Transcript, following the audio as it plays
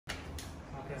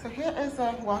So here is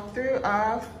a walkthrough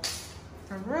of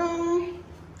the room.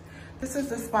 This is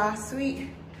the spa suite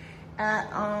at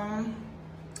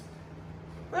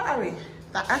where are we?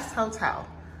 The S Hotel.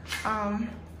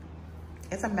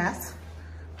 It's a mess.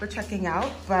 We're checking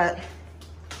out, but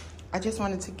I just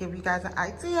wanted to give you guys an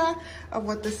idea of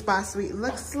what the spa suite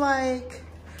looks like.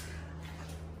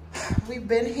 We've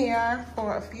been here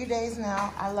for a few days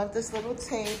now. I love this little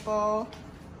table,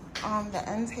 the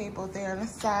end table there on the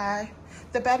side.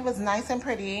 The bed was nice and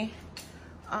pretty.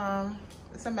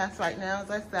 It's a mess right now,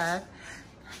 as I said.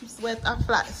 It's with a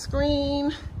flat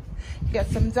screen. You get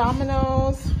some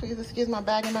dominoes. Please excuse my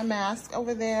bag and my mask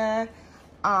over there.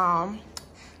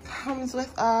 Comes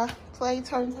with a play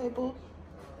turntable,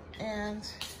 and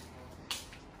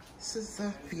this is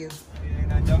the view.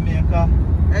 In Jamaica.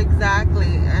 Exactly,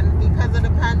 and because of the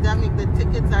pandemic, the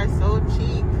tickets are so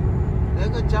cheap. They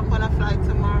could jump on a flight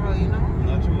tomorrow, you know?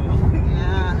 Not true.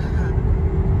 Yeah.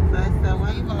 So I said,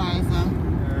 what equalizer?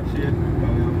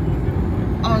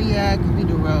 Oh yeah, it could be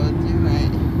the roads, you're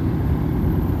right.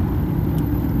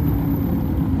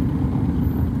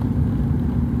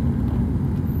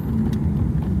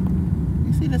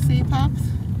 You see the sea pops?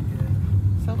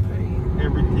 Yeah. So pretty.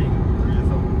 Everything is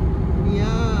up.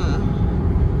 Yeah.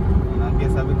 And I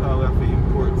guess I because we have to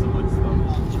import so much stuff.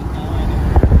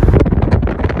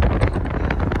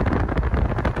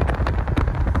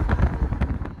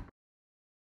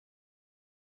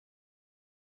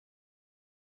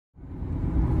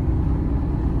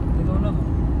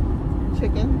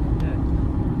 Chicken? Yeah.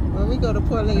 When we go to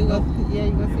Portland, you go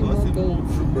see more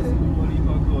goats.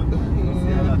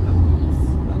 Yeah.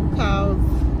 Some cows.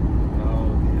 Oh,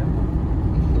 yeah.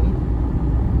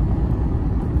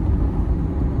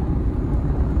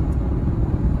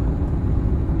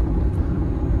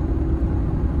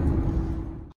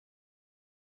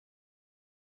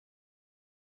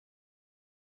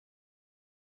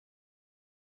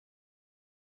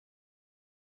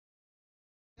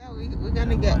 Yeah, we're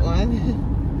gonna get one.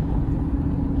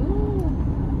 Ooh.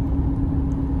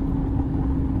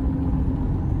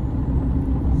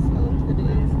 So pretty.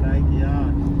 It's like, yeah.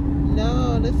 No,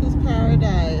 this is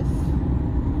paradise.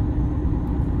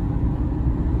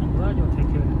 I'm glad you'll take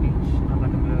care of the beach. I'm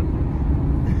like American.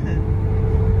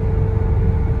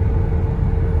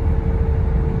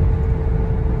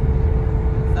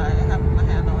 Sorry, I have my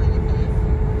hand on your face.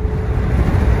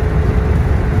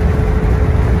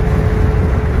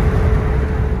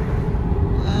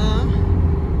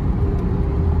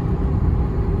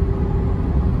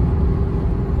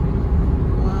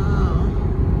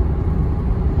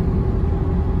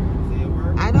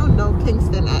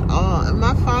 Kingston at all. And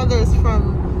my father is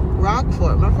from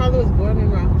Rockford. My father was born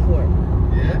in Rockford.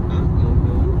 Yeah?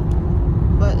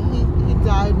 But he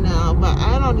died now. But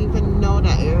I don't even know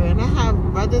that area. And I have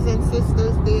brothers and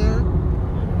sisters there.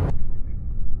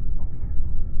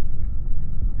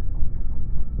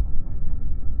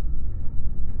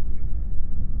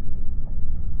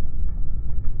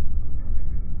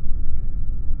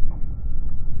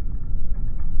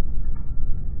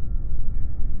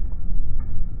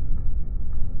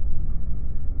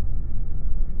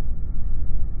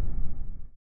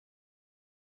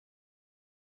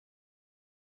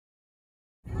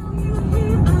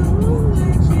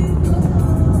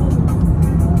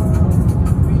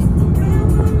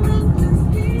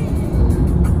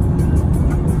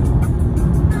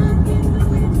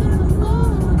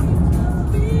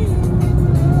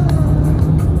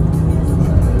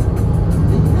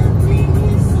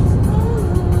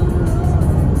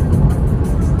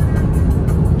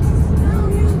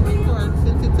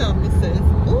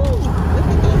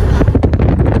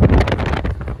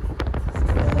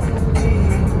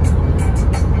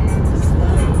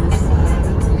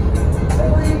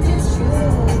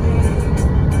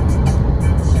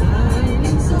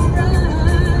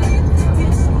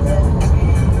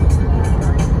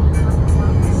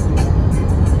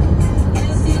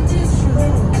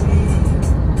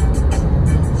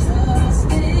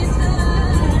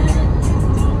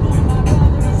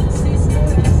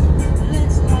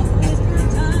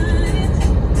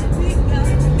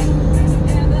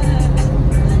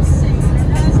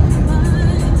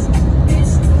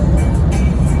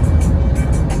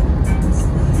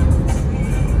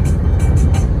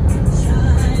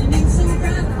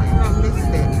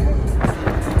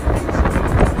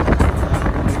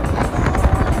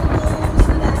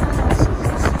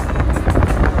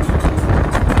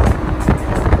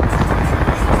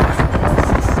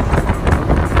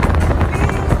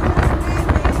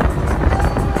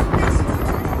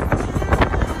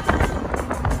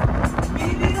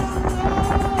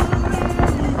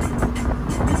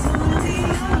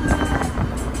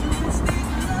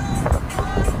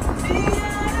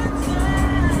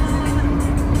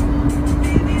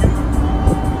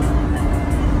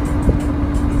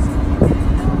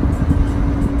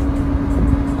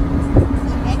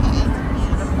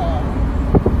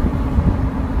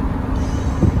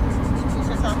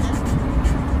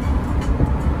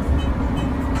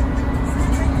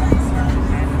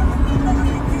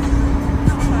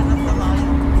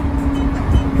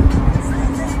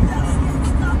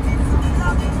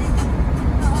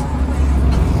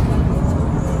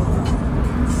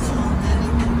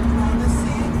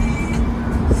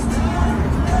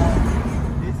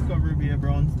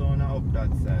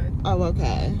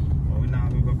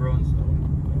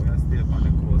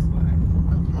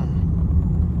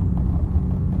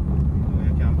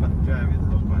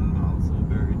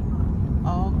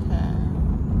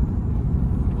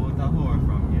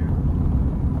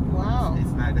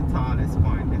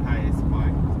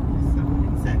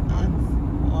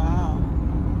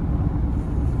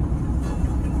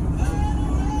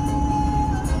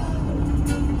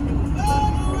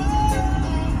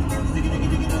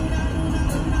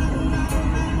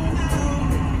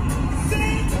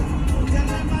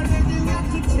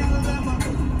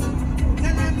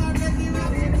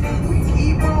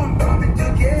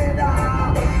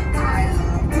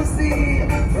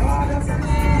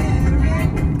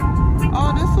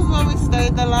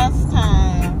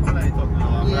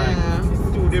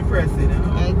 press it, you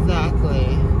know?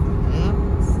 Exactly. Yep.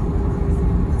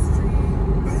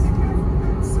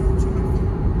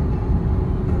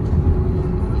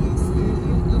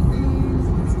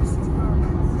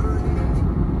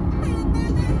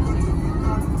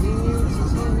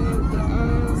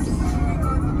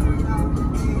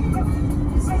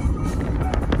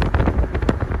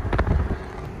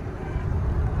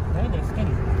 They look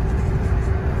skinny.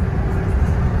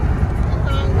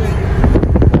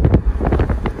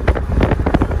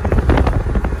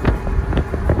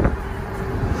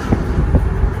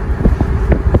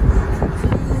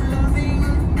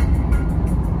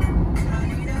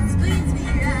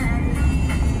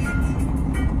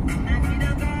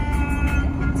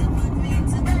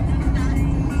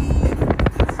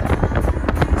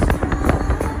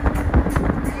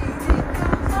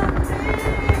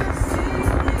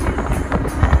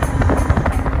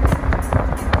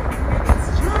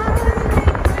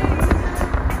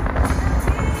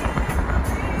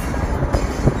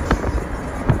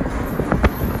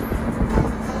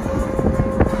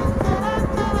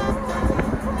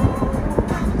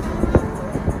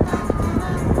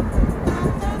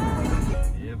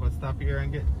 You ever stop here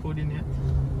and get pudding yet?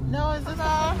 No, is this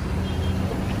all?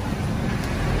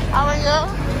 How are you?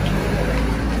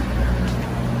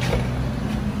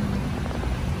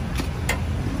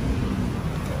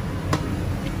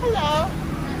 Hello.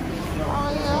 How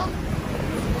are you?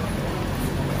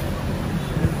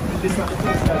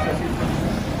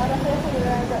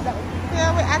 Yeah,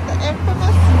 we're at the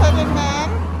infamous Pudding Man.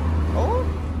 Oh.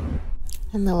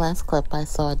 In the last clip, I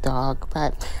saw a dog,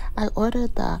 but I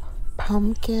ordered the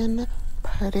pumpkin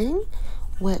pudding,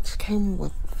 which came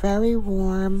with very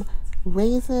warm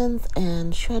raisins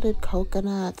and shredded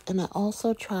coconut. And I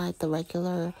also tried the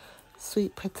regular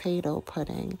sweet potato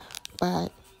pudding,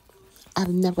 but I've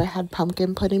never had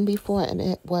pumpkin pudding before, and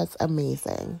it was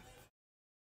amazing.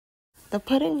 The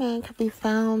Pudding Man can be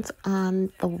found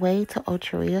on the way to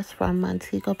Ocho Rios from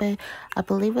Montego Bay. I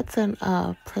believe it's in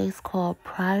a place called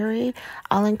Priory.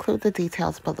 I'll include the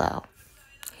details below.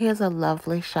 Here's a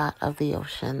lovely shot of the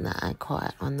ocean that I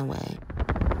caught on the way.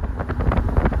 Look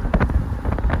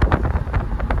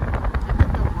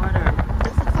at the water.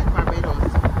 This looks like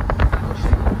Barbados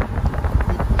ocean.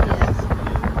 Yes.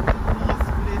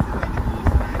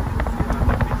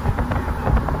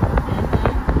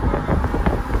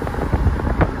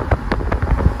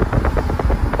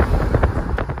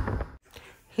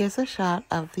 Here's a shot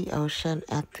of the ocean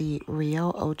at the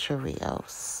RIU Ocho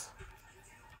Rios.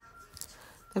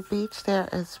 The beach there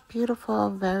is beautiful,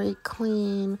 very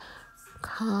clean,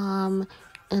 calm,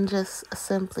 and just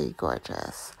simply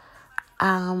gorgeous.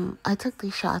 I took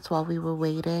these shots while we were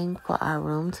waiting for our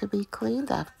room to be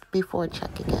cleaned up before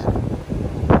checking in.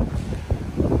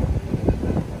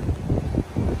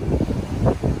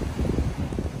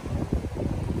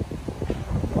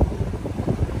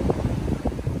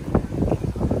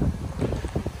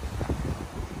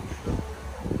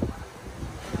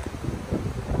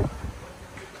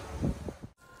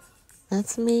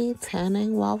 That's me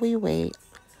tanning while we wait,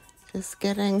 just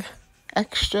getting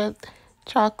extra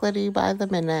chocolatey by the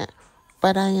minute,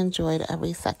 but I enjoyed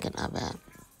every second of it.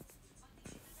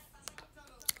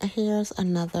 Here's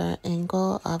another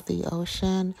angle of the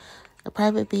ocean. The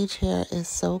private beach here is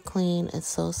so clean, it's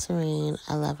so serene,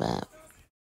 I love it.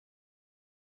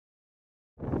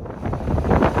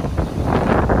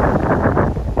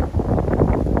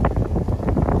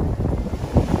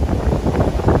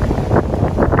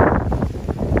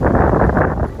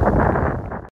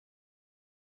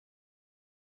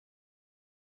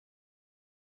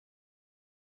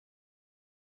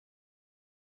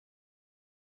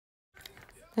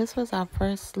 This was our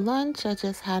first lunch. I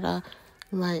just had a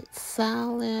light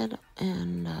salad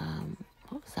and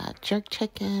what was that? Jerk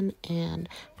chicken and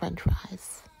french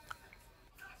fries.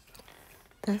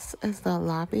 This is the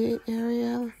lobby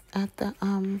area at the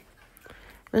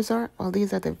resort. Well,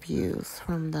 these are the views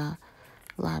from the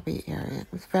lobby area.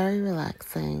 It was very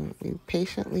relaxing. We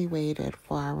patiently waited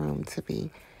for our room to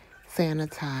be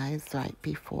sanitized right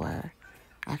before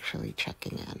actually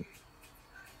checking in.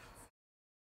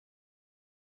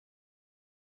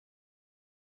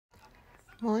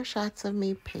 More shots of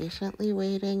me patiently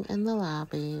waiting in the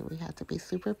lobby. We had to be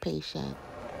super patient.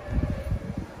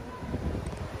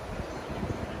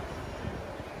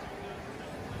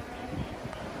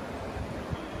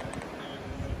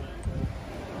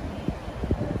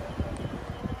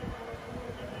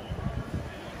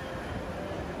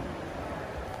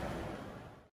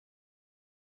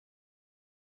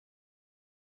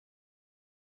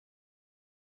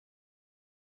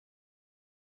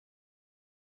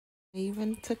 I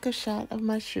even took a shot of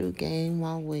my shoe game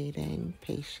while waiting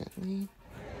patiently.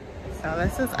 So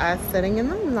this is us sitting in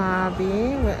the lobby.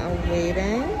 We're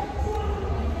waiting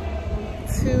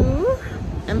to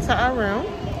enter our room.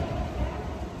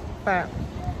 But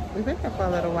we've been here for a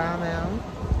little while now.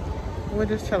 We're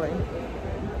just chilling.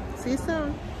 See you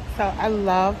soon. So I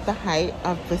love the height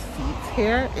of the seats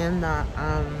here in the,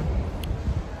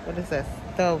 what is this?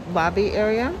 The lobby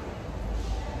area.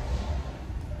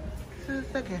 This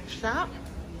is the gift shop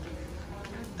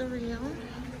at the RIU.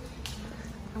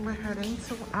 And we're heading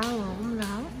to our room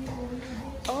now.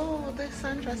 Oh, the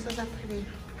sundresses are pretty.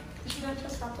 This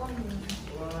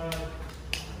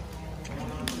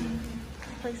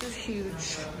place is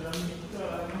huge.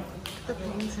 The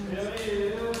paintings.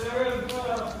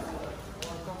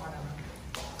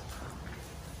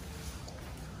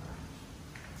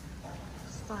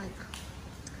 It's like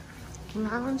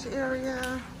lounge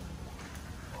area.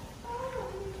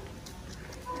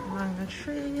 Among the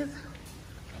trees.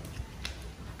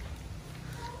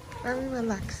 Very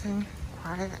relaxing,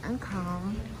 quiet and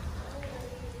calm.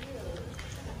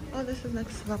 Oh, this is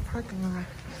next to the parking lot.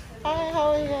 Hi,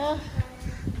 how are you?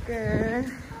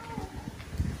 Good.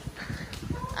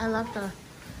 I love the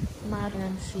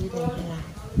modern seating here.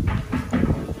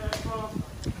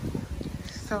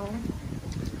 So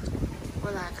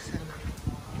relaxing.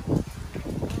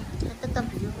 Look at the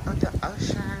view of the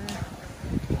ocean.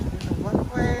 The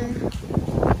walkway.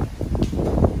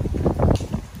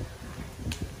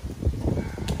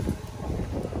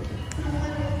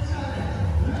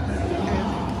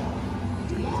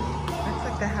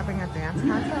 They're having a dance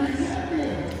contest.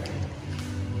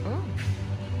 Oh.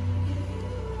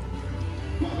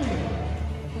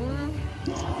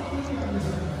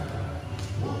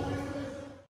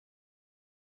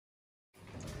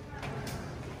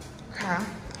 Okay.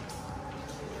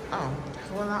 Oh,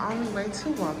 well, the only way to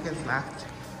walk is left.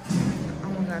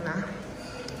 I'm gonna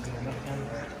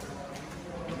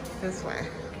this way.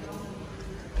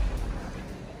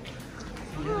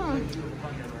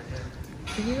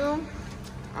 View.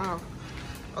 Oh,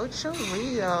 Ocho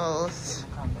Rios.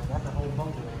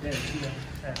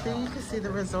 There you can see the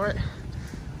resort.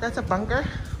 That's a bunker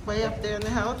way up there in the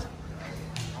hills.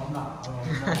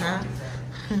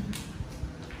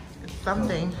 It's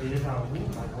something.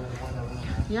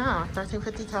 Yeah,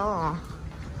 1350 tall.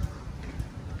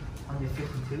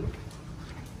 52?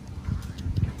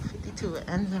 52, it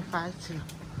ends in 52.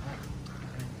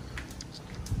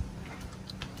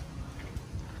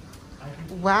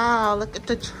 Wow, look at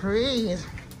the trees.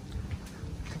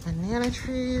 The banana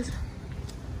trees.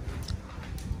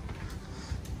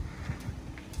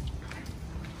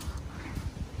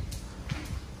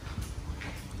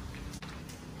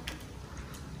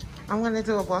 I'm gonna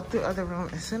do a walkthrough of the room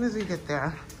as soon as we get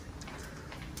there.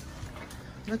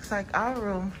 Looks like our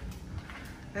room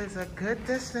is a good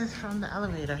distance from the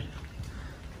elevator.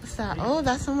 What's that? Oh,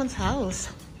 that's someone's house.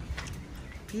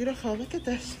 Beautiful, look at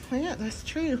this plant, this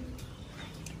tree.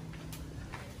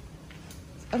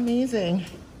 Amazing.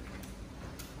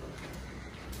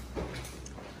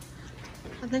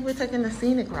 I think we're taking the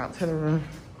scenic route to the room.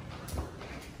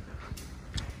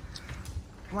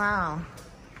 Wow.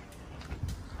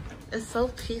 It's so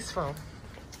peaceful.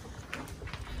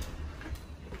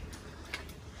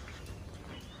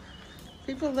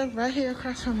 People live right here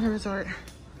across from the resort.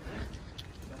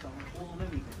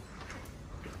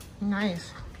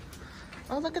 Nice.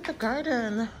 Oh, look at the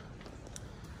garden.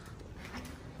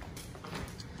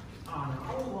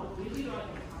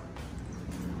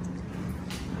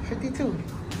 $52.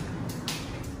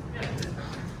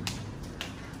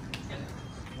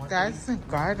 That's a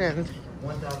garden.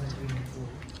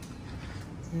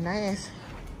 Nice.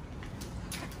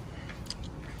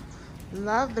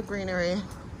 Love the greenery.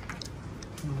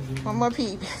 One more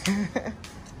peek.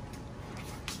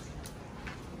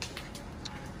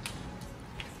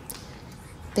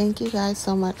 Thank you guys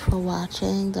so much for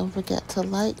watching. Don't forget to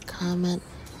like, comment,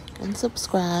 and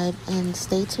subscribe, and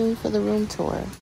stay tuned for the room tour.